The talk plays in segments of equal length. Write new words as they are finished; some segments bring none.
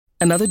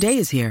Another day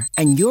is here,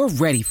 and you're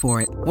ready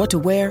for it. What to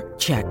wear?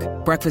 Check.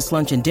 Breakfast,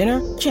 lunch, and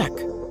dinner? Check.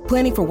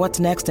 Planning for what's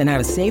next and how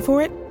to save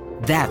for it?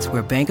 That's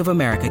where Bank of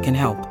America can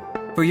help.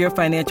 For your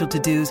financial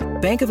to-dos,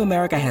 Bank of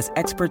America has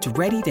experts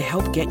ready to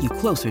help get you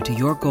closer to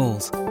your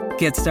goals.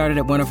 Get started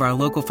at one of our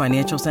local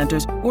financial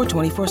centers or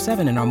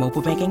 24/7 in our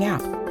mobile banking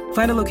app.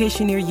 Find a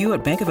location near you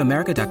at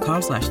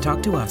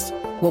bankofamerica.com/talktous.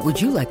 What would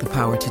you like the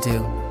power to do?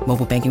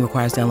 Mobile banking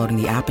requires downloading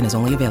the app and is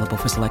only available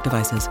for select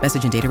devices.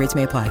 Message and data rates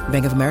may apply.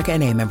 Bank of America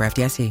N.A., member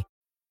FDIC.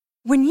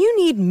 When you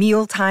need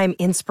mealtime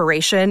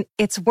inspiration,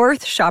 it's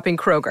worth shopping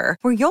Kroger,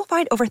 where you'll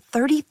find over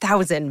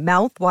 30,000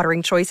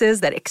 mouth-watering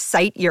choices that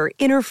excite your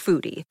inner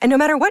foodie. And no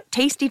matter what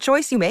tasty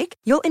choice you make,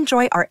 you'll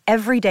enjoy our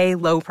everyday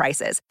low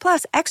prices,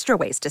 plus extra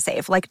ways to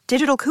save, like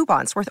digital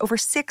coupons worth over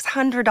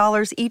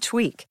 $600 each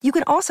week. You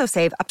can also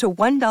save up to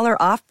 $1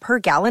 off per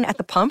gallon at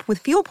the pump with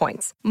fuel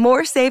points.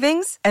 More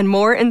savings and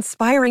more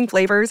inspiring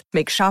flavors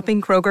make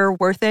shopping Kroger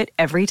worth it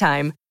every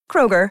time.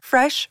 Kroger,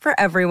 fresh for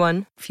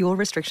everyone. Fuel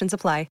restrictions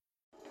apply.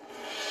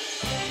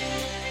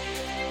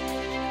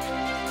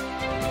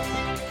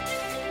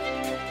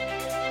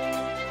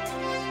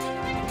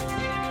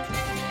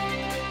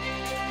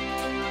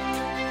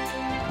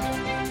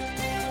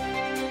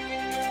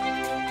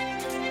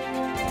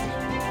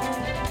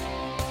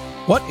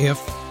 What if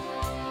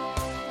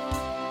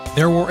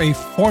there were a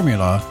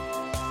formula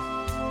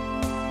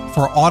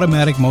for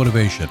automatic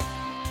motivation?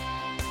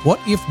 What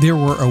if there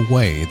were a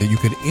way that you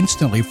could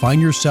instantly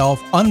find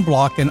yourself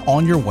unblocked and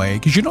on your way?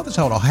 Because you know that's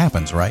how it all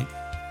happens, right?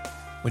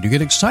 When you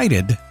get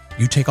excited,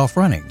 you take off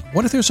running.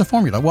 What if there's a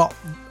formula? Well,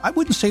 I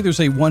wouldn't say there's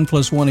a 1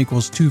 + 1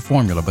 = 2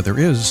 formula, but there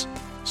is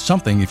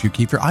something if you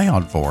keep your eye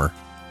on for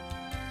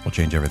will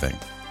change everything.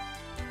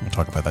 We'll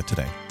talk about that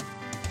today.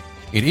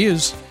 It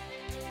is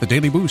the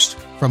Daily Boost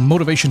from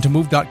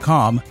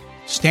motivationtomove.com.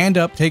 Stand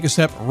up, take a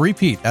step,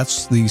 repeat.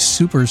 That's the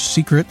super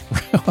secret,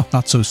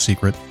 not so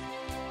secret,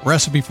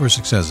 recipe for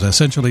success.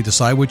 Essentially,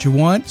 decide what you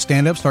want,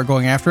 stand up, start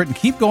going after it, and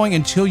keep going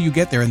until you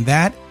get there. And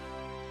that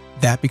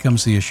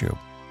becomes the issue.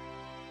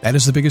 That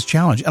is the biggest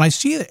challenge. And I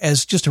see it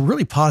as just a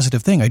really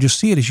positive thing. I just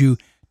see it as you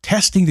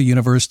testing the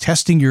universe,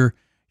 testing your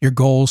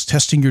goals,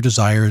 testing your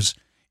desires.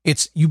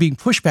 It's you being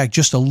pushed back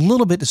just a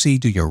little bit to see,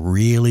 do you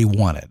really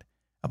want it?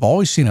 I've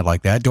always seen it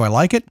like that. Do I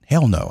like it?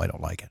 Hell no, I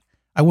don't like it.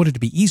 I want it to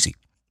be easy,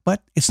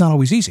 but it's not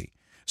always easy.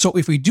 So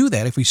if we do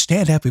that, if we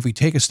stand up, if we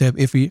take a step,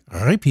 if we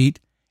repeat,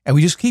 and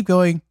we just keep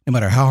going, no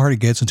matter how hard it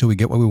gets until we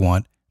get what we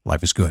want,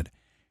 life is good.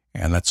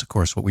 And that's, of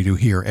course, what we do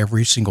here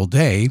every single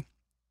day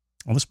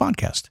on this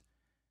podcast.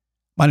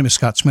 My name is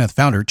Scott Smith,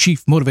 founder,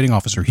 chief motivating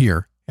officer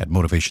here at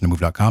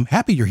motivationtomove.com.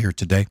 Happy you're here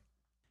today.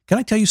 Can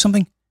I tell you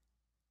something?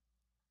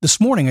 This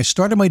morning, I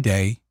started my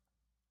day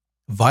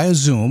via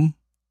Zoom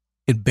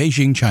in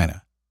Beijing,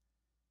 China.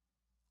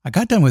 I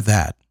got done with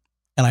that,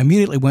 and I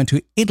immediately went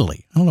to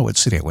Italy. I don't know what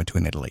city I went to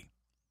in Italy.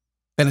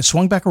 Then it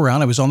swung back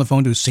around. I was on the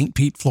phone to St.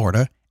 Pete,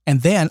 Florida,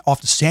 and then off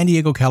to San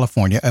Diego,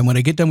 California. And when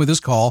I get done with this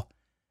call,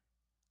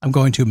 I'm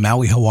going to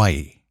Maui,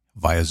 Hawaii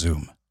via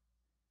Zoom.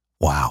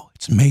 Wow,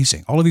 it's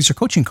amazing. All of these are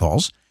coaching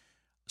calls.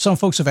 Some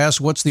folks have asked,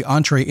 what's the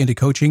entree into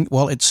coaching?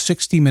 Well, it's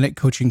 60-minute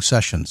coaching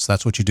sessions.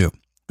 That's what you do.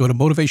 Go to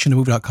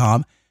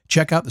motivationtomove.com.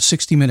 Check out the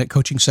 60-minute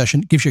coaching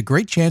session. It gives you a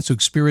great chance to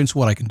experience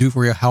what I can do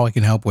for you, how I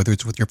can help, whether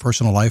it's with your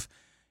personal life,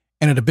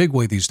 and in a big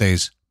way these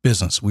days,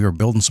 business. We are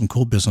building some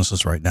cool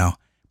businesses right now,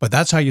 but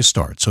that's how you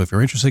start. So if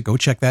you're interested, go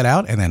check that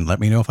out and then let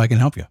me know if I can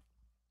help you.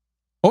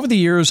 Over the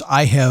years,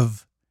 I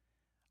have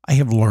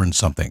learned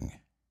something.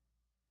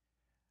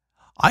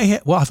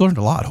 I've learned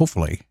a lot,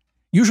 hopefully.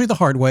 Usually the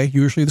hard way,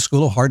 usually the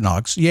school of hard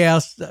knocks.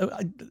 Yes,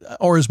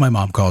 or as my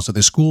mom calls it,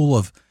 the school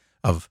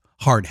of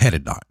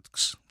hard-headed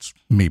knocks. It's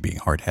me being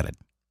hard-headed.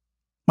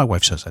 My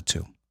wife says that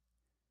too.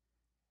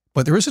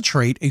 But there is a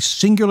trait, a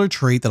singular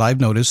trait that I've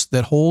noticed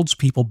that holds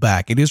people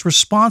back. It is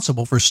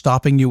responsible for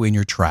stopping you in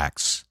your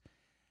tracks.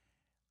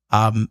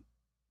 And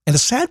the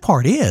sad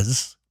part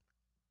is,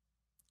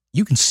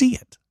 you can see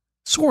it,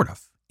 sort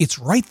of. It's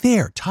right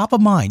there, top of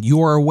mind. You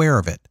are aware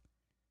of it.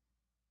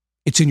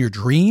 It's in your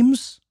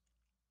dreams.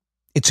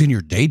 It's in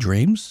your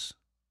daydreams.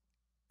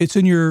 It's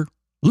in your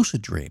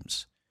lucid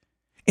dreams.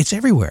 It's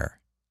everywhere.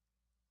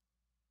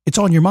 It's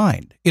on your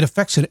mind. It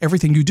affects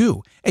everything you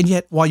do. And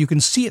yet, while you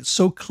can see it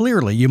so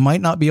clearly, you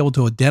might not be able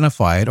to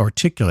identify it,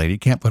 articulate it. You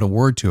can't put a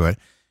word to it.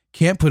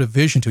 Can't put a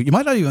vision to it. You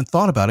might not even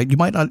thought about it. You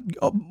might not,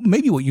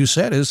 maybe what you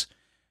said is,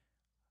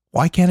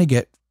 why can't I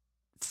get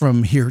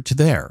from here to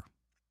there?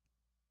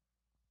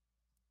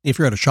 If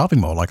you're at a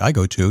shopping mall like I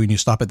go to and you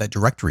stop at that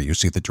directory, you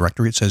see the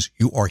directory, it says,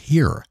 you are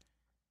here.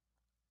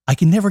 I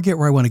can never get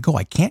where I want to go.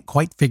 I can't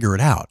quite figure it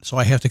out. So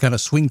I have to kind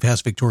of swing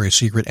past Victoria's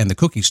Secret and the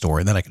cookie store,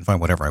 and then I can find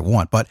whatever I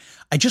want. But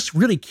I just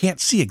really can't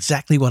see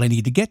exactly what I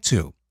need to get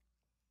to.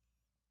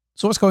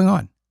 So what's going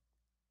on?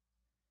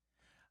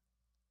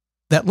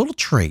 That little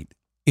trait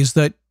is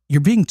that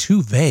you're being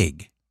too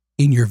vague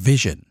in your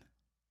vision.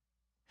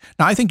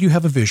 Now, I think you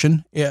have a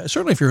vision.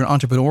 Certainly if you're an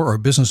entrepreneur or a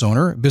business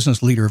owner, a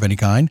business leader of any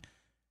kind,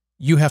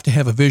 you have to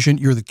have a vision.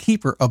 You're the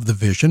keeper of the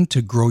vision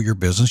to grow your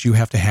business. You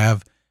have to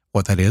have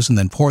what that is and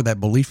then pour that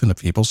belief into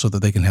people so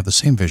that they can have the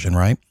same vision,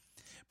 right?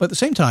 But at the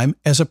same time,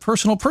 as a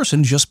personal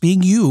person, just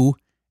being you,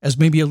 as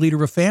maybe a leader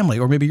of a family,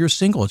 or maybe you're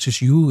single, it's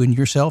just you and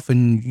yourself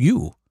and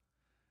you.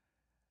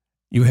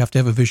 You have to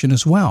have a vision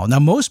as well. Now,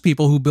 most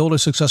people who build a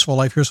successful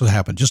life, here's what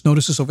happened. Just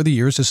notice this over the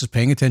years. This is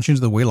paying attention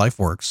to the way life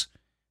works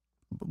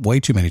way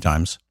too many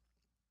times.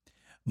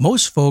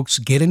 Most folks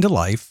get into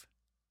life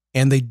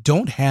and they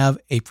don't have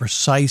a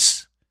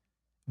precise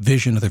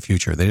vision of the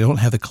future. They don't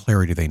have the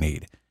clarity they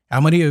need. How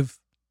many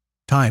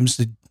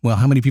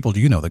people do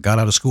you know that got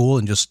out of school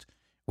and just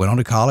went on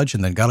to college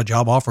and then got a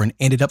job offer and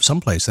ended up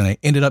someplace, and they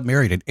ended up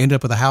married and ended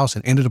up with a house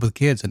and ended up with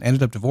kids and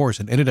ended up divorced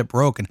and ended up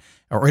broke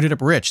or ended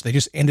up rich? They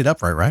just ended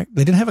up right?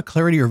 They didn't have a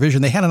clarity or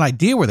vision. They had an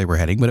idea where they were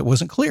heading, but it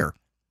wasn't clear.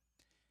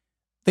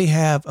 They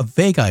have a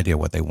vague idea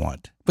what they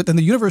want, but then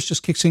the universe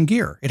just kicks in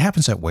gear. It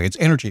happens that way. It's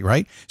energy,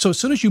 right? So as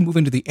soon as you move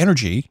into the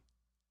energy,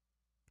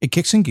 it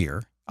kicks in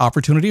gear.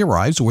 Opportunity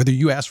arrives. Whether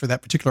you ask for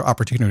that particular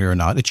opportunity or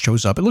not, it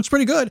shows up. It looks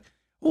pretty good.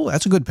 Oh,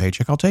 that's a good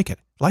paycheck. I'll take it.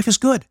 Life is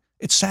good.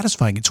 It's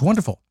satisfying. It's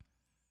wonderful.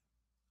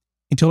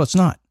 Until it's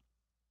not.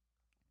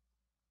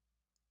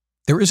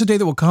 There is a day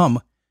that will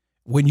come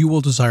when you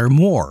will desire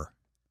more.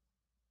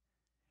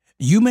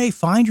 You may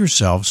find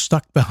yourself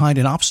stuck behind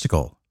an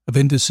obstacle of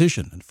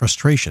indecision and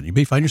frustration. You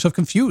may find yourself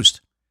confused,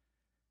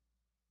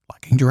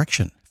 lacking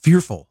direction,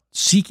 fearful,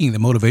 seeking the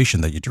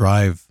motivation that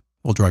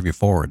will drive you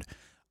forward.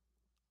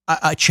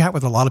 I chat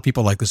with a lot of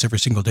people like this every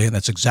single day, and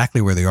that's exactly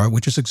where they are,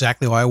 which is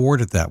exactly why I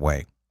worded it that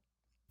way.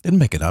 Didn't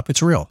make it up.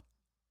 It's real.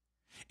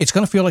 It's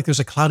going to feel like there's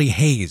a cloudy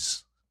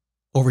haze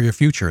over your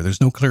future. There's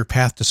no clear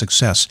path to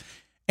success,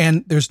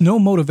 and there's no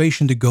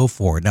motivation to go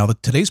for it. Now,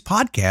 today's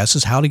podcast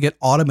is how to get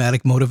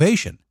automatic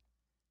motivation.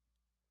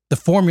 The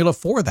formula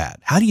for that.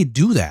 How do you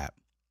do that?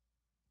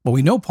 Well,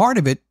 we know part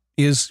of it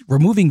is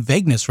removing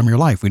vagueness from your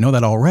life. We know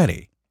that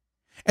already.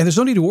 And there's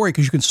no need to worry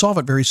because you can solve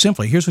it very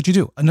simply. Here's what you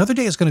do. Another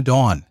day is going to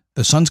dawn.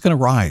 The sun's going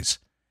to rise.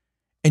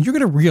 And you're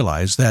going to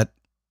realize that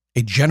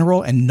a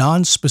general and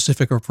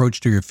non-specific approach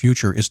to your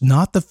future is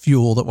not the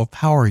fuel that will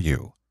power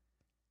you.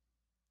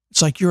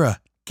 It's like you're a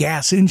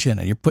gas engine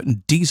and you're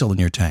putting diesel in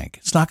your tank.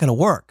 It's not going to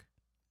work.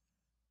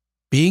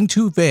 Being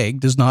too vague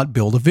does not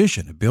build a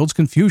vision. It builds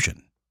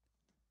confusion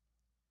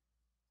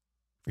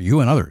for you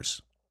and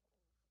others.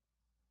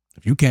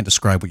 If you can't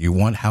describe what you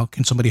want, how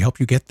can somebody help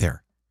you get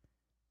there?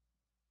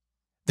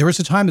 There is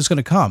a time that's going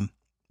to come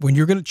when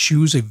you're going to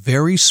choose a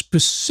very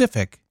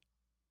specific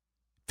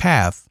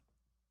path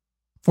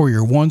for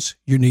your wants,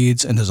 your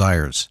needs, and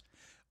desires.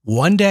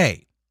 One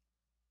day,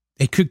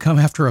 it could come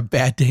after a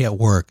bad day at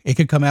work. It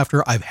could come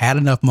after I've had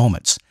enough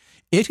moments.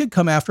 It could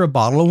come after a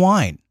bottle of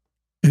wine.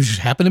 It just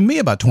happened to me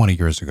about 20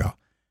 years ago.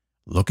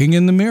 Looking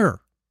in the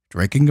mirror,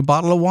 drinking a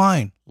bottle of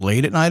wine,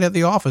 late at night at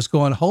the office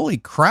going, holy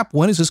crap,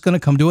 when is this going to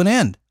come to an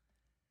end?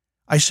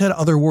 I said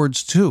other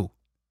words too.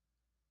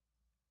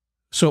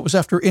 So it was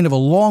after the end of a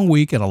long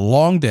week and a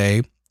long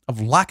day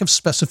of lack of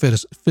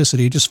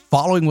specificity, just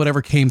following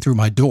whatever came through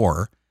my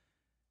door,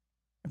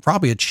 and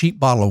probably a cheap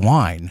bottle of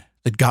wine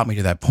that got me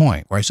to that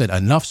point where I said,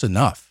 enough's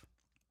enough.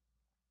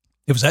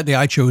 It was that day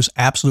I chose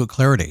absolute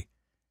clarity.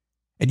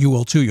 And you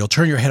will too. You'll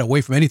turn your head away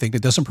from anything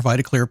that doesn't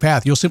provide a clear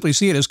path. You'll simply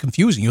see it as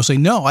confusing. You'll say,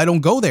 no, I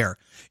don't go there.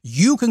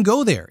 You can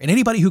go there. And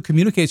anybody who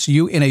communicates to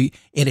you in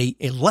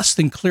a less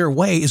than clear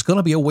way is going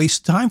to be a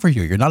waste of time for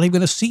you. You're not even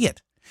going to see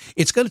it.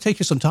 It's going to take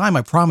you some time.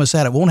 I promise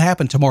that. It won't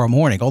happen tomorrow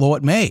morning, although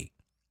it may.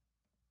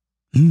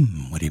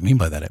 What do you mean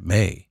by that? It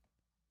may.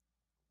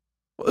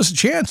 Well, there's a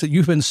chance that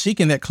you've been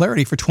seeking that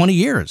clarity for 20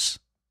 years.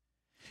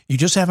 You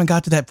just haven't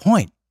got to that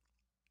point.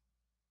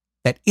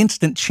 That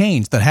instant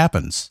change that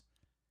happens.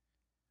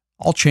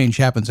 All change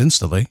happens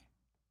instantly.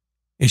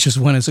 It's just,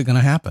 when is it going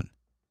to happen?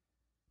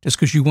 Just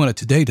because you want it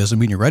today doesn't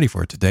mean you're ready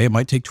for it today. It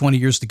might take 20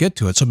 years to get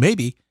to it. So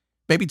maybe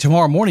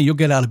tomorrow morning you'll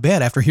get out of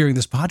bed after hearing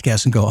this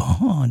podcast and go,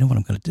 oh, I know what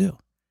I'm going to do.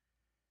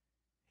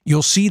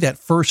 You'll see that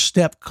first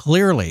step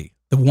clearly,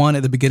 the one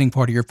at the beginning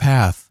part of your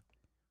path.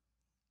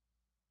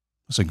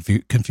 Was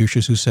it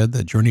Confucius who said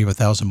the journey of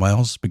 1,000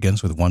 miles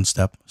begins with one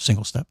step,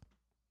 single step?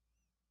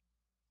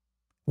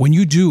 When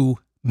you do,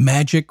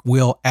 magic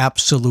will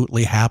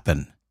absolutely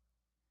happen.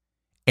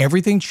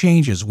 Everything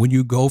changes when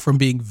you go from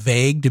being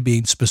vague to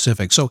being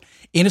specific. So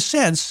in a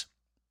sense,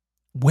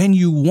 when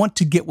you want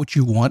to get what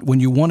you want, when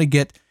you want to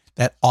get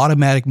that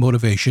automatic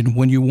motivation,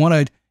 when you want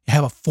to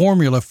have a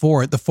formula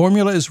for it, the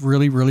formula is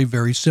really, really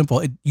very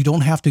simple. You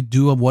don't have to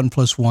do a 1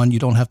 + 1. You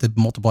don't have to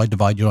multiply,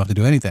 divide. You don't have to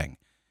do anything.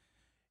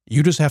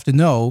 You just have to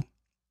know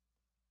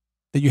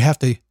that you have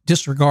to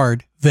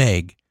disregard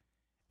vague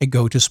and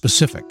go to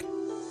specific.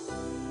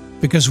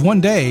 Because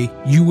one day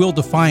you will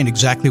define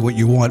exactly what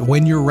you want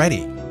when you're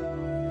ready.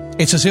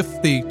 It's as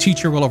if the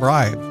teacher will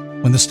arrive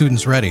when the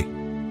student's ready.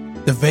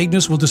 The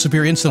vagueness will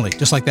disappear instantly,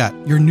 just like that.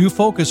 Your new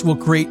focus will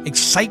create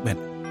excitement.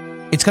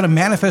 It's going to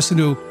manifest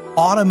into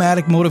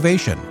automatic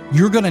motivation.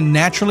 You're going to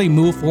naturally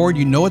move forward.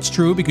 You know it's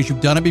true because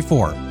you've done it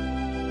before.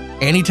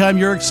 Anytime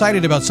you're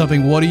excited about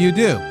something, what do?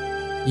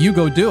 You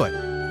go do it.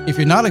 If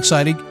you're not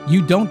excited,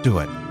 you don't do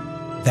it.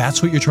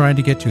 That's what you're trying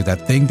to get to,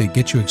 that thing that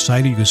gets you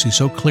excited, you can see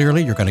so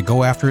clearly, you're going to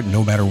go after it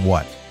no matter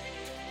what.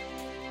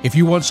 If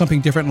you want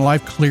something different in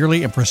life,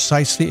 clearly and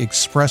precisely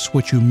express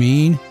what you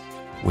mean.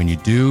 When you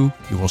do,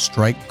 you will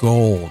strike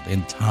gold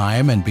in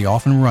time and be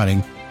off and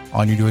running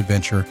on your new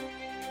adventure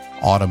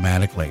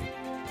automatically.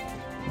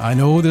 I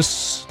know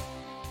this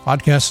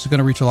podcast is going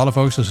to reach a lot of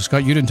folks. So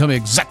Scott, you didn't tell me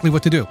exactly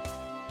what to do.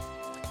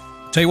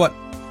 Tell you what,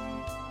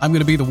 I'm going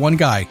to be the one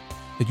guy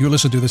that you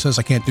listen to that says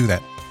I can't do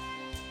that.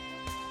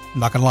 I'm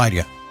not going to lie to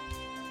you.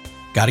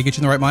 Got to get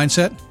you in the right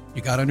mindset.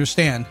 You got to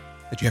understand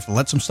that you have to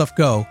let some stuff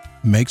go,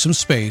 make some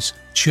space,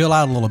 chill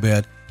out a little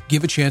bit,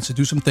 give a chance to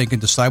do some thinking,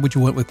 decide what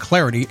you want with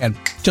clarity, and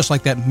just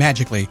like that,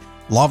 magically,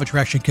 law of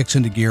attraction kicks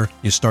into gear.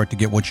 You start to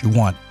get what you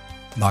want.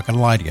 I'm not going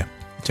to lie to you.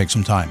 It takes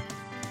some time.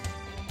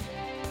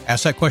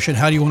 Ask that question,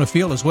 how do you want to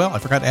feel as well? I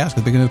forgot to ask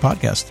at the beginning of the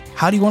podcast.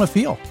 How do you want to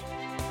feel?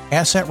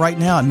 Ask that right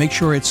now and make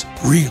sure it's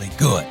really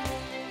good.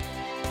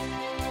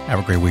 Have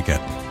a great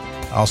weekend.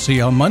 I'll see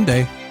you on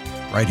Monday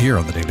right here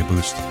on the Daily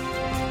Boost.